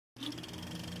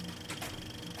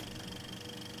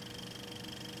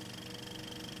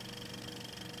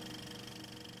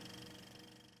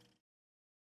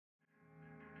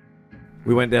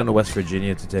We went down to West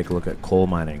Virginia to take a look at coal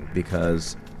mining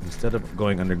because instead of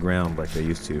going underground like they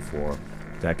used to for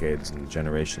decades and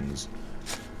generations,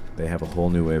 they have a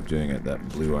whole new way of doing it that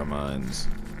blew our minds.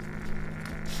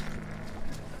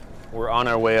 We're on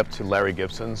our way up to Larry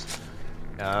Gibson's.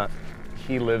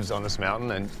 He lives on this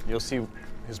mountain, and you'll see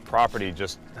his property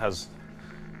just has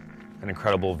an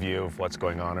incredible view of what's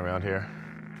going on around here.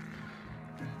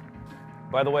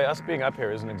 By the way, us being up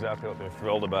here isn't exactly what they're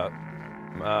thrilled about.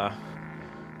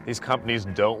 These companies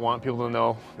don't want people to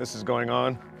know this is going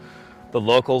on. The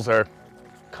locals are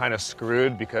kind of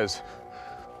screwed because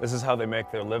this is how they make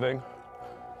their living.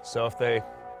 So if they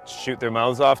shoot their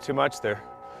mouths off too much, they're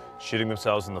shooting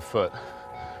themselves in the foot.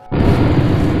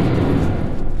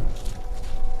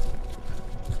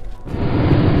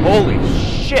 Holy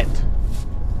shit!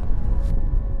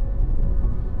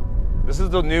 This is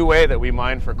the new way that we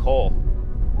mine for coal.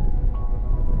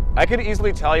 I could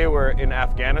easily tell you we're in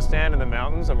Afghanistan in the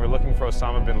mountains and we're looking for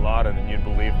Osama bin Laden, and you'd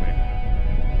believe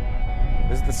me.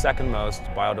 This is the second most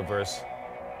biodiverse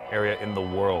area in the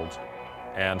world,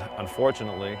 and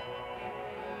unfortunately,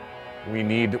 we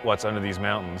need what's under these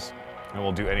mountains, and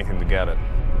we'll do anything to get it.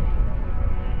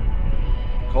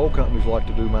 Coal companies like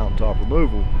to do mountaintop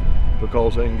removal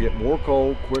because they can get more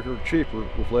coal quicker, cheaper,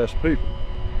 with less people.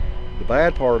 The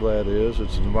bad part of that is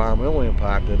it's the environmental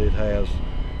impact that it has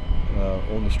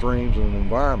on the streams and the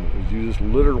environment. You just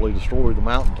literally destroy the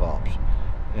mountaintops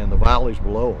and the valleys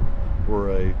below them, where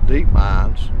a deep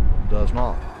mines does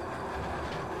not.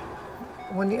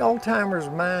 When the old timers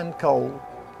mined coal,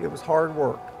 it was hard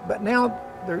work. But now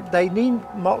they need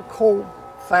coal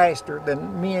faster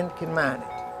than men can mine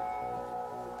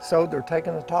it. So they're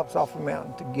taking the tops off the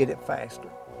mountain to get it faster.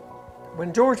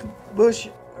 When George Bush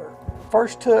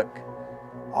first took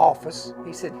office,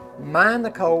 he said, mine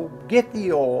the coal, get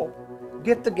the oil,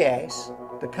 get the gas,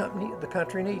 the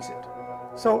country needs it.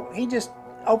 So he just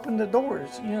opened the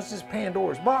doors, you know, it's just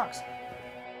Pandora's box.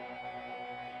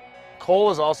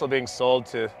 Coal is also being sold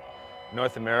to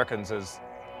North Americans as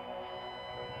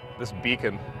this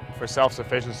beacon for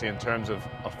self-sufficiency in terms of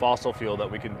a fossil fuel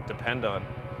that we can depend on.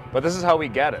 But this is how we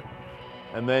get it.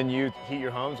 And then you heat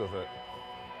your homes with it.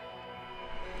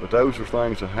 But those are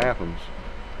things that happens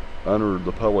under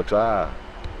the public's eye,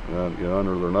 you know,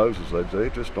 under their noses. They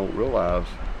just don't realize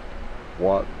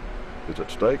what is at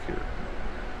stake here.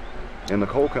 And the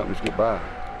coal companies get by.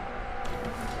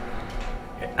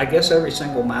 I guess every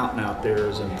single mountain out there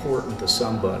is important to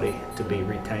somebody to be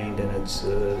retained in its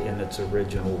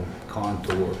original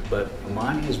contour. But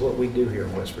mining is what we do here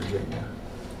in West Virginia,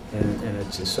 and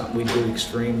it's something we do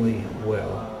extremely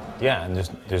well. Yeah, and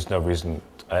there's no reason.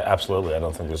 Absolutely, I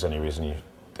don't think there's any reason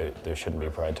there shouldn't be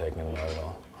pride taken in that at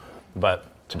all. But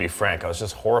to be frank, I was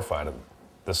just horrified at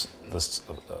this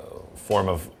form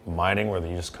of mining where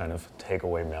you just kind of take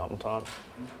away mountaintops,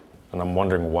 and I'm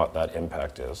wondering what that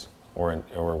impact is. Or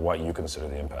what you consider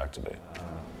the impact to be?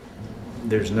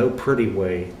 There's no pretty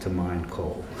way to mine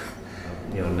coal.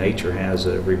 You know, nature has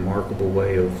a remarkable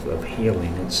way of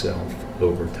healing itself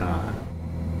over time.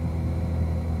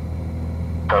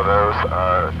 So those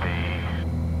are the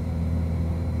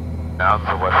mountains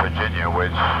of West Virginia,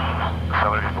 which so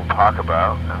many people talk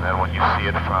about, and then when you see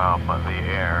it from the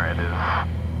air, it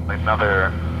is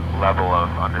another level of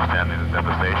understanding the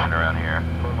devastation around here.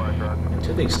 And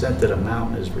to the extent that a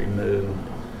mountain is removed,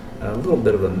 a little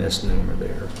bit of a misnomer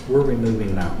there. We're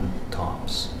removing mountain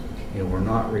tops. You know, we're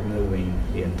not removing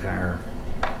the entire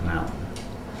mountain.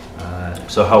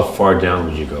 So how far down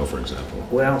would you go, for example?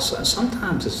 Well,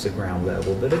 sometimes it's the ground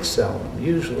level, but it's seldom.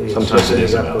 Usually it's sometimes just it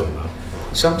is upper.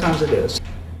 Sometimes it is.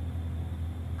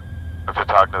 If you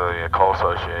talk to the Coal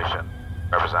Association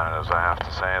representatives, I have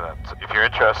to say that if you're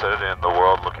interested in the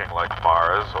world looking like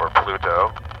Mars or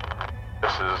Pluto,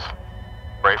 this is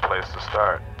a great place to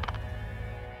start.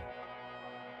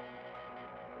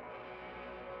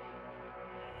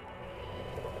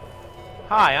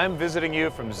 Hi, I'm visiting you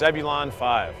from Zebulon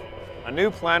 5, a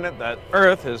new planet that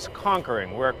Earth is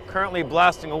conquering. We're currently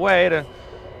blasting away to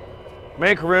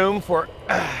make room for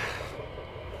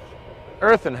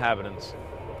Earth inhabitants.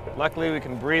 Luckily, we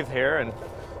can breathe here, and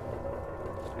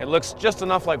it looks just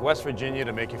enough like West Virginia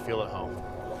to make you feel at home.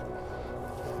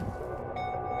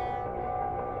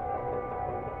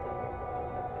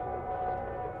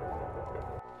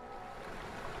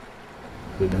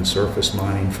 We've been surface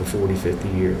mining for 40, 50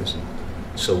 years.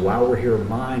 So while we're here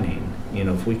mining, you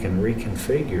know, if we can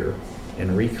reconfigure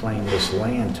and reclaim this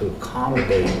land to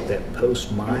accommodate that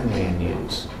post-mine land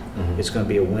use, it's going to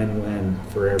be a win-win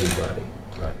for everybody.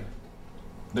 Right.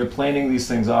 They're planing these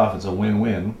things off. It's a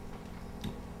win-win.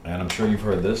 And I'm sure you've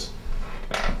heard this.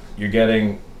 You're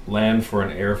getting land for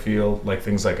an airfield, like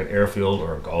things like an airfield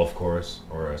or a golf course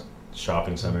or a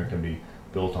shopping center can be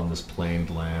built on this planed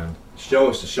land? Show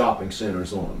us the shopping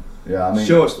centers on them. Yeah, I mean,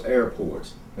 show us the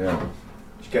airports. Yeah.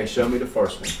 You can't show me the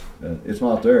first one. It's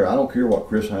not there. I don't care what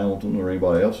Chris Hamilton or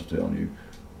anybody else is telling you.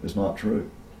 It's not true.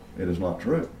 It is not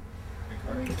true.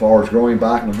 As far as growing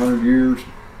back in 100 years,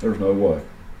 there's no way.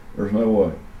 There's no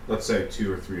way. Let's say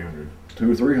 200 or 300.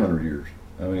 200 or 300 years.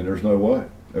 I mean, there's no way.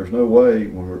 There's no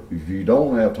way if you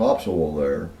don't have topsoil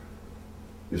there,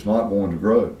 it's not going to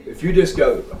grow. If you just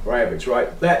go, for average,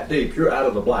 right, that deep, you're out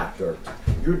of the black dirt.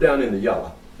 You're down in the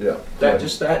yellow. Yeah.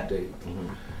 Just that deep.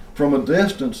 Mm-hmm. From a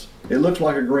distance, it looks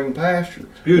like a green pasture.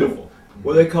 It's beautiful.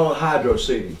 Well, they call it hydro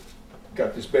seeding.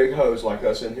 Got this big hose like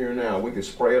us in here now. We could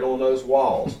spray it on those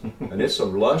walls, and it's so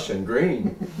lush and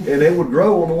green. And it would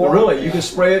grow on the wall. Really, you can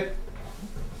spray it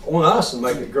on us and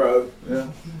make it grow. Yeah.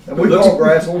 And we call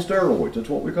grass on steroids. That's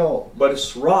what we call it. But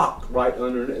it's rock right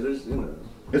underneath.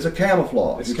 It's a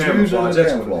camouflage. It's camouflage.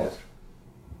 That's camouflage. what it is.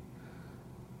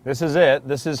 This is it.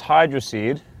 This is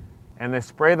hydroseed, and they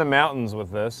spray the mountains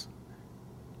with this,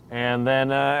 and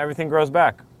then everything grows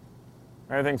back.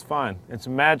 Everything's fine. It's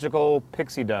magical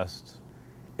pixie dust.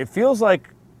 It feels like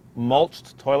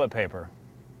mulched toilet paper,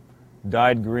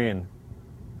 dyed green.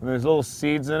 And there's little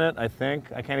seeds in it, I think.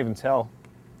 I can't even tell.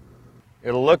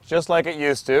 It'll look just like it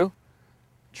used to.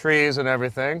 Trees and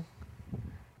everything.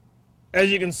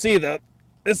 As you can see, though,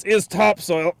 this is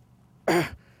topsoil.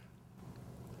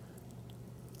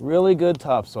 Really good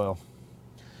topsoil.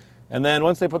 And then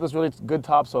once they put this really good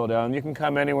topsoil down, you can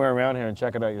come anywhere around here and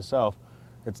check it out yourself.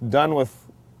 It's done with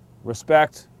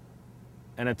respect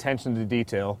and attention to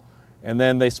detail. And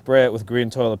then they spray it with green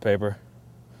toilet paper.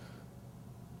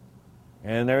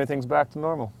 And everything's back to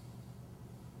normal.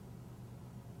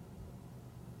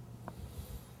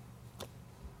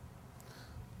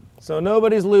 So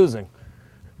nobody's losing.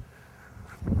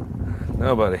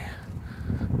 Nobody.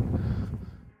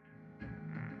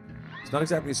 It's not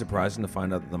exactly surprising to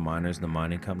find out that the miners and the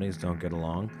mining companies don't get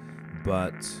along,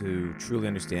 but to truly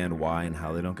understand why and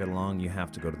how they don't get along, you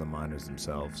have to go to the miners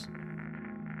themselves.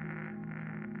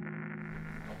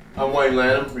 I'm Wayne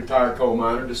Lanham, retired coal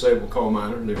miner, disabled coal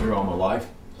miner, lived here all my life.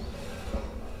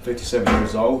 57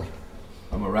 years old.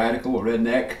 I'm a radical, a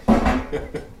redneck.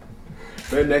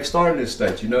 Redneck started in this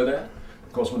state, you know that?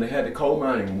 Because when they had the coal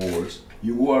mining wars,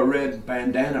 you wore a red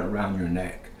bandana around your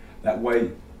neck. That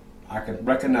way I could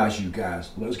recognize you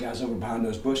guys. Those guys over behind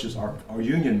those bushes are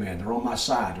union men. They're on my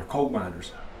side. They're coal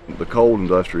miners. The coal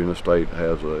industry in the state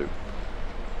has a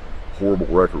horrible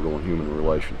record on human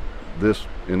relations.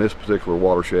 In this particular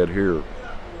watershed here,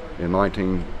 in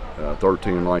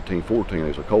 1913 and 1914,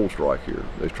 there's a coal strike here.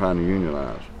 They're trying to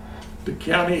unionize. The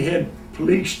county had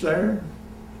police there.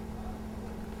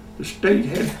 The state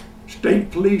had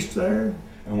state police there.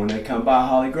 And when they come by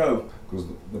Holly Grove, because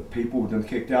the people with them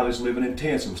kicked out is living in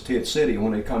tents, it was Tent City, and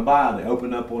when they come by, they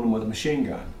open up on them with a machine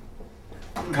gun.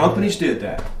 Companies did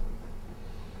that.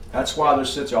 That's why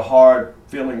there's such a hard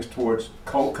feelings towards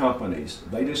coal companies.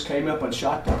 They just came up and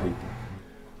shot the people.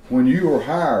 When you are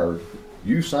hired,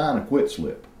 you sign a quit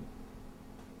slip.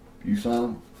 You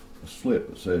sign a slip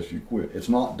that says you quit. It's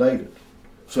not dated.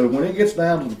 So when it gets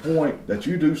down to the point that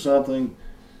you do something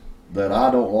that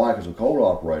I don't like as a coal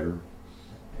operator,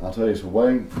 I'll tell you, so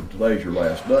Wayne, today's your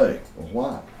last day. Well,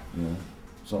 why? You know,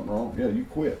 something wrong? Yeah, you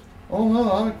quit. Oh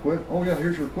no, I didn't quit. Oh yeah,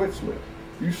 here's your quit slip.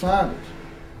 You signed it.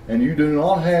 And you do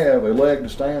not have a leg to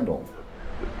stand on.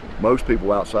 Most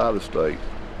people outside the state,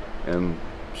 and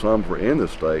some in the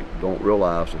state, don't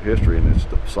realize the history, and it's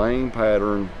the same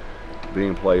pattern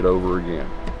being played over again.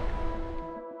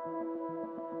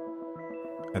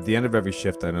 At the end of every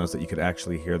shift, I noticed that you could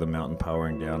actually hear the mountain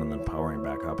powering down and then powering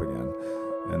back up again.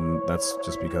 And that's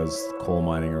just because coal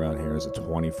mining around here is a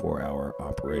 24-hour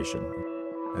operation.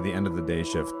 At the end of the day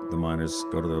shift, the miners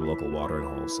go to their local watering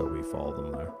hole, so we follow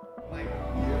them there.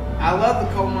 I love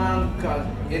the coal mine because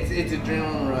it's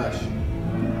adrenaline rush.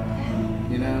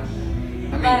 You know?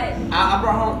 I mean, I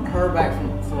brought her back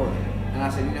from Florida, and I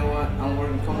said, you know what? I'm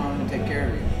working coal mine, I'm going to take care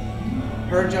of you.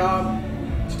 Her job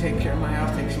is to take care of my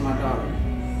house, take care of my daughter.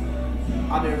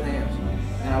 I'll do everything else,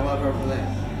 and I love her for that.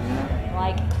 You know?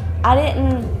 Like, I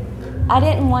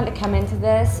didn't want to come into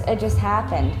this. It just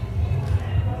happened.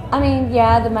 I mean,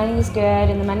 yeah, the money's good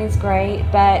and the money's great,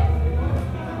 but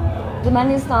the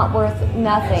money's not worth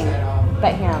nothing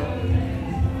but him.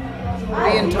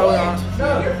 Being totally honest with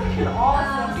you,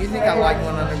 do you think I like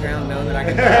going underground knowing that I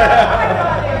can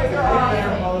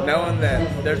die? Knowing that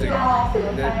there's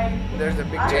a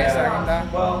big chance that I can die?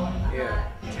 Yeah.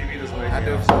 I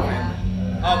do it for my family.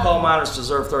 All coal miners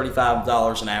deserve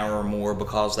 $35 an hour or more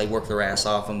because they work their ass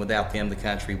off, and without them, the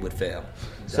country would fail.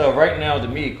 So right now, to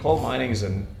me, coal mining is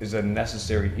a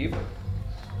necessary evil,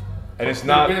 and it's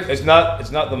not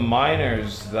the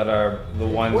miners that are the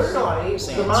ones. We're not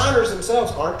evil. The miners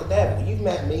themselves aren't the devil. You've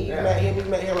met me. You've met him. You've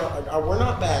met him. We're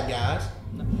not bad guys.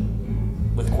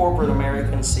 With corporate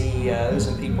American CEOs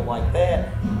and people like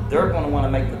that, they're going to want to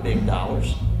make the big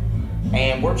dollars,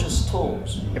 and we're just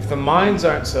tools. If the mines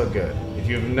aren't so good, if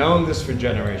you've known this for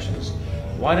generations,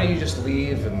 why don't you just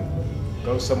leave and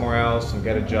go somewhere else and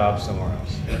get a job somewhere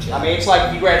else? I mean, it's like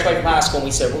if you graduate from high school and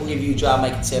we said, we'll give you a job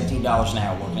making $17 an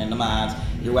hour working in the mines,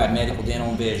 you're at medical, dental,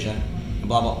 and vision, and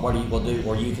blah, blah, what are you going to do?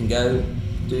 Or you can go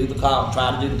do the college,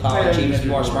 try to do the college, even if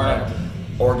you are smart,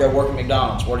 or go work at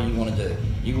McDonald's. What do you want to do?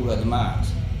 You will go to the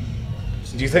mines.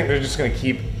 So do you think they're just going to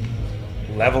keep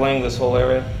leveling this whole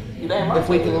area? If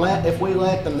we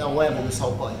let them, they'll level this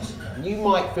whole place. You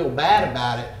might feel bad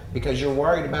about it because you're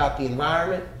worried about the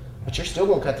environment, but you're still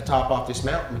gonna cut the top off this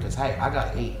mountain because hey, I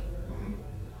gotta eat.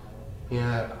 You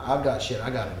know, I've got shit I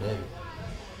gotta do.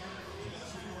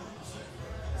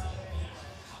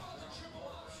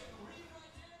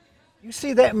 You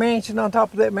see that mansion on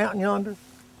top of that mountain yonder?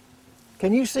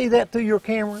 Can you see that through your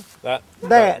camera? That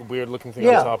weird looking thing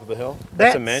on top of the hill?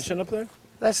 That's a mansion up there?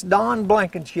 That's Don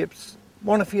Blankenship's,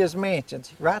 one of his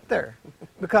mansions, right there.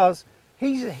 Because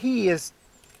he is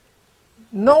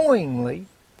knowingly,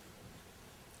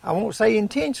 I won't say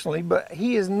intentionally, but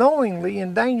he is knowingly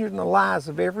endangering the lives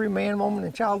of every man, woman,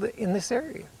 and child in this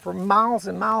area for miles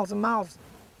and miles and miles.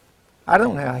 I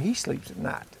don't know how he sleeps at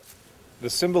night.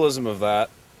 The symbolism of that,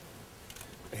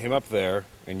 him up there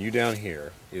and you down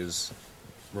here, is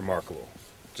remarkable.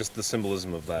 Just the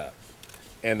symbolism of that.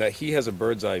 And that he has a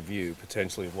bird's eye view,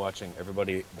 potentially, of watching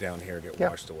everybody down here get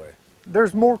washed away.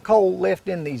 There's more coal left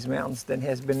in these mountains than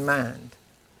has been mined.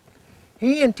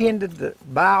 He intended to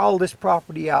buy all this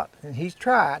property out, and he's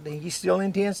tried, and he still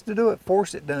intends to do it,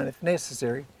 force it done if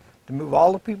necessary, to move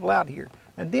all the people out here,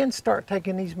 and then start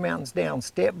taking these mountains down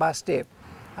step by step.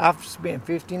 I've spent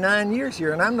 59 years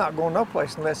here, and I'm not going no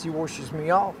place unless he washes me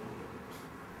off.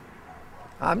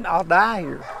 I'll die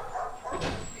here.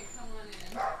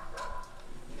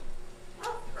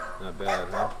 Not bad,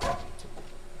 huh?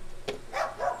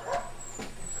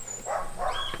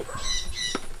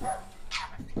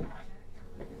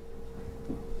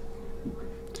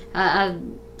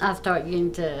 I start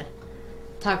getting to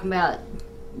talking about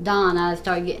Don. I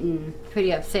start getting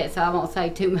pretty upset, so I won't say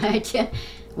too much.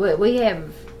 We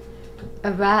have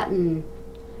a right, and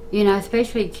you know,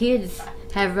 especially kids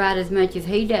have right as much as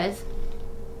he does.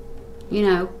 You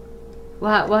know,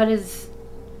 why does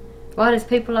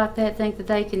people like that think that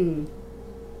they can?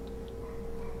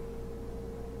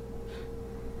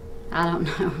 I don't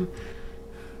know.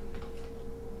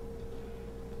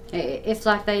 It's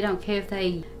like they don't care if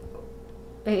they.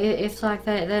 It's like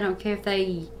they don't care if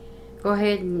they go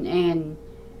ahead and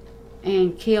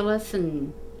kill us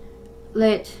and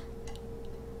let,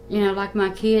 you know, like my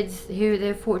kids here,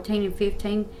 they're 14 and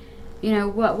 15. You know,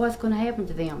 what's going to happen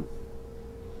to them?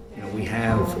 You know, we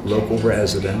have local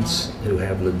residents who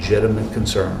have legitimate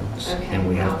concerns, and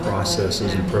we have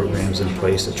processes and programs in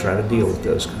place to try to deal with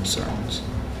those concerns.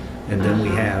 And then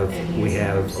we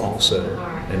have also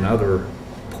another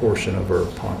portion of our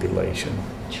population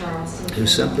who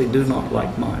simply do not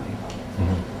like mining,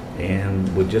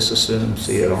 and would just as soon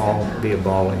see it all be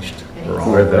abolished or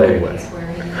all go away.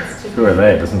 Who are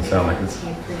they? It doesn't sound like it's.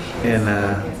 And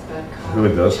who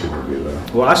would those people be, though?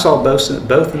 well, I saw both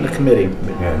in the committee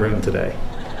room today.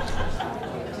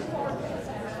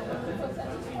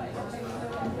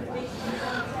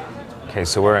 Okay,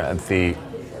 so we're at the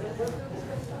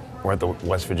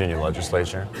West Virginia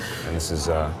Legislature, and this is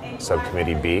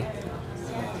Subcommittee B.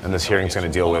 And this hearing's going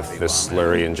to deal with this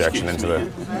slurry injection into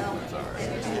the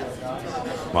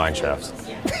mine shafts.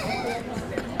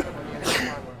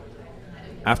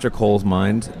 After coal's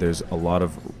mined, there's a lot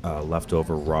of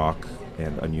leftover rock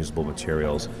and unusable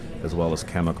materials, as well as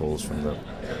chemicals from the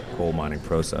coal mining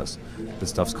process. This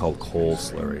stuff's called coal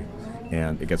slurry,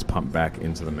 and it gets pumped back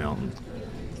into the mountain.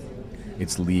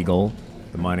 It's legal.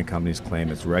 The mining companies claim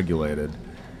it's regulated,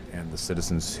 and the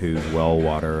citizens whose well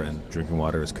water and drinking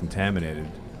water is contaminated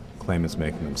claim it's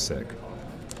making them sick.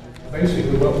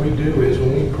 Basically what we do is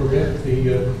when we permit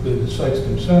the sites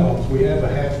themselves, we have a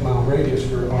half-mile radius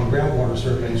on groundwater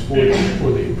surveys for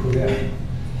the permit.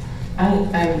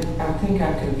 I think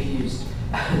I'm confused.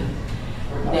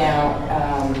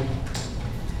 Now,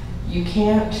 you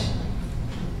can't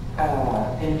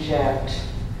inject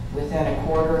within a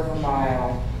quarter of a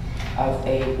mile of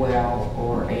a well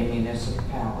or a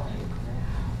municipality.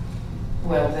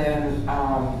 Well, then,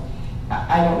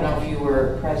 I don't know if you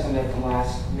were present at the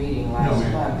last meeting last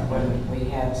month when we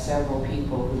had several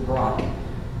people who brought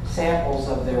samples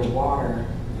of their water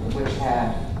which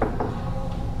had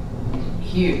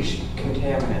huge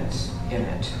contaminants in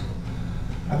it.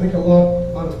 I think a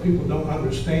lot of people don't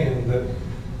understand that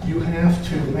you have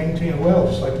to maintain a well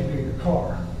just like you do your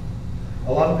car.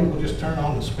 A lot of people just turn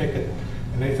on the spigot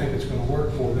and they think it's going to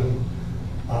work for them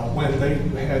when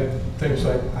they had things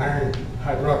like iron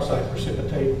hydroxide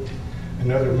precipitate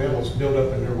and other metals build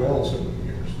up in their wells over the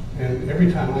years. And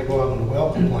every time I go out on a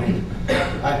well complaint,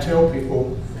 I tell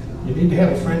people, you need to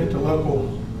have a friend at the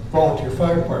local volunteer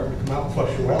fire department to come out and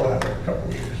flush your well out every couple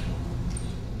of years.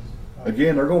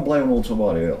 Again, they're going to blame it on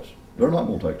somebody else. They're not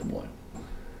going to take the blame.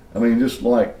 I mean, just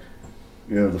like,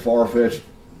 you know, the far-fetched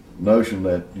notion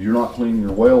that you're not cleaning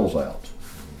your wells out.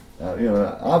 You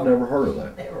know, I've never heard of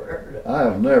that. Never heard of it. I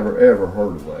have never, ever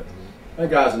heard of that. That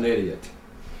guy's an idiot.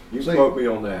 You quote me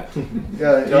on that.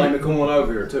 Yeah, Tell him to come on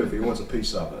over here, too, if he wants a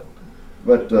piece of it.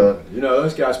 But, you know,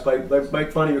 those guys, they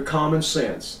make fun of your common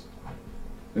sense.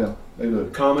 Yeah, they do.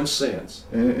 Common sense.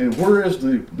 And where is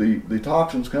the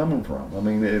toxins coming from? I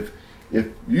mean, if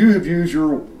you have used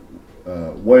your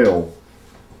well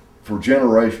for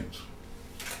generations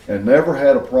and never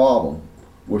had a problem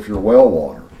with your well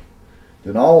water,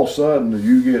 then all of a sudden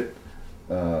you get,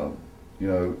 you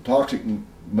know, toxic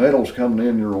metals coming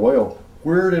in your well.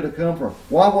 Where did it come from?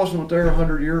 Why wasn't it there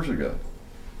 100 years ago?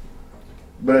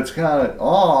 But it's kind of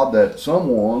odd that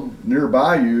someone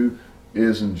nearby you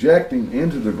is injecting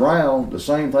into the ground the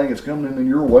same thing that's coming in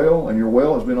your well, and your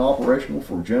well has been operational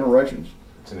for generations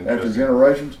after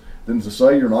generations, than to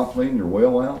say you're not cleaning your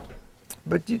well out.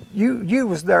 But you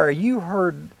was there. You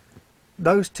heard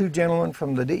those two gentlemen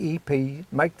from the DEP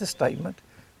make the statement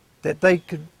that they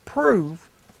could prove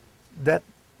that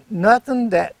nothing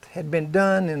that had been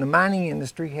done in the mining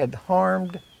industry had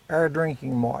harmed our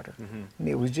drinking water. Mm-hmm. And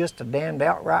it was just a damned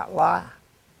outright lie.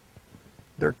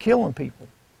 They're killing people.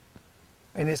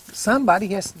 And somebody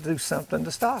has to do something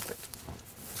to stop it.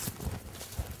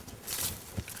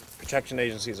 Protection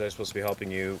agencies are supposed to be helping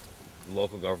you,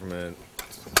 local government,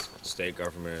 state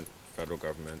government, federal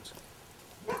government.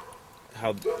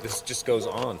 How this just goes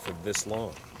on for this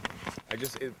long.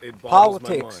 It boggles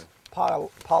my mind.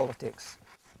 Politics.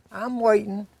 I'm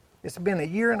waiting. It's been a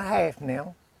year and a half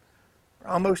now,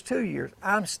 almost 2 years.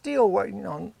 I'm still waiting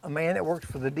on a man that works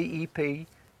for the DEP.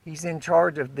 He's in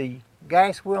charge of the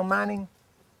gas well mining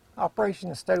operation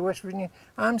in the state of West Virginia.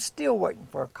 I'm still waiting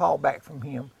for a call back from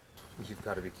him. You've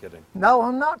got to be kidding. No,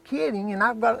 I'm not kidding, and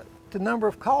I've got the number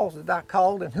of calls that I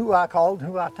called and who I called and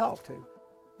who I talked to.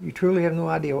 You truly have no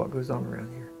idea what goes on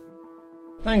around here.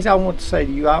 Things I want to say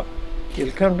to you,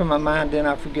 it'll come to my mind, then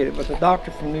I forget it, but the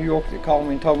doctor from New York that called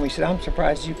me and told me, he said, I'm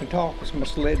surprised you can talk with as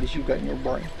much lead as you've got in your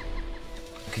brain.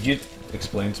 Could you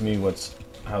explain to me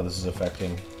how this is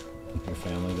affecting your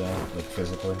family though, like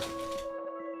physically?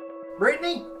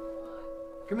 Brittany,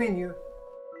 come in here.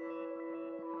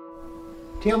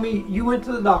 Tell me, you went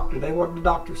to the doctor today. What did the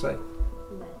doctor say?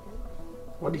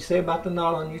 What did he say about the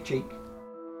knot on your cheek?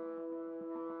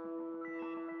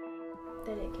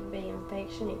 That it could be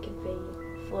infection, it could be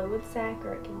fluid sac,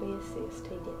 or it could be a cyst.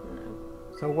 He didn't know.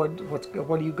 So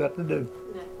what do you got to do?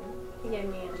 Nothing. He gave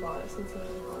me antibiotics and sent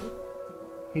me home.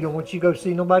 He don't want you to go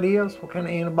see nobody else? What kind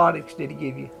of antibiotics did he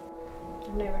give you?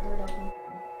 I've never heard of them.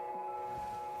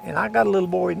 And I got a little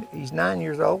boy, he's 9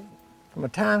 years old. From the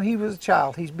time he was a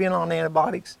child, he's been on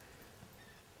antibiotics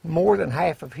more than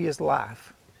half of his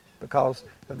life because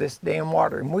of this damn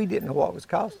water, and we didn't know what was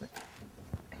causing it.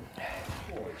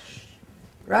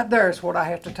 Right there is what I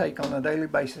have to take on a daily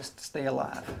basis to stay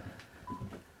alive.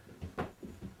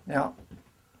 Now,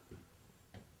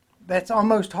 that's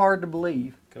almost hard to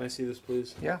believe. Can I see this,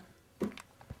 please? Yeah.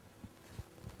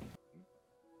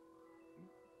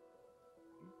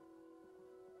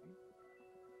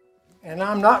 And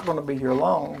I'm not going to be here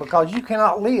long because you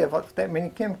cannot live with that many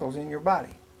chemicals in your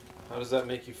body. How does that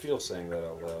make you feel saying that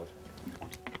out loud?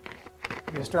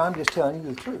 Mister, I'm just telling you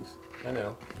the truth. I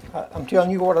know. I'm telling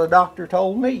you what a doctor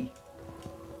told me.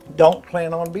 Don't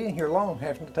plan on being here long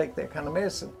having to take that kind of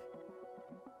medicine.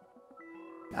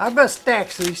 I've got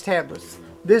stacks of these tablets.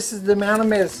 This is the amount of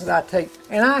medicine I take,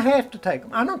 and I have to take them.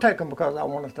 I don't take them because I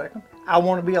want to take them. I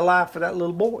want to be alive for that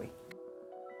little boy.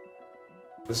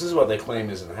 This is what they claim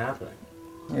isn't happening.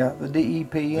 Yeah, the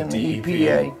DEP and the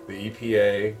EPA. The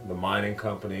EPA, the mining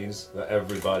companies,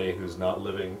 everybody who's not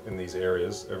living in these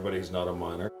areas, everybody who's not a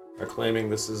miner, are claiming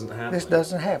this isn't happening. This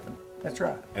doesn't happen. That's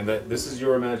right. And that this is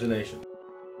your imagination.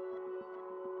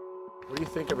 What do you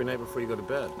think every night before you go to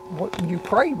bed? You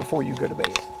pray before you go to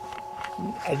bed.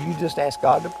 And you just ask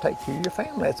God to take care of your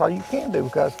family. That's all you can do,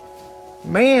 because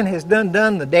man has done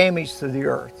the damage to the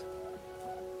earth.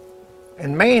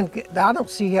 And man, I don't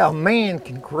see how man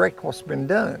can correct what's been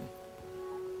done.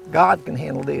 God can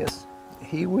handle this.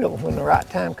 He will. When the right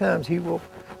time comes, he will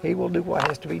do what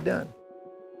has to be done.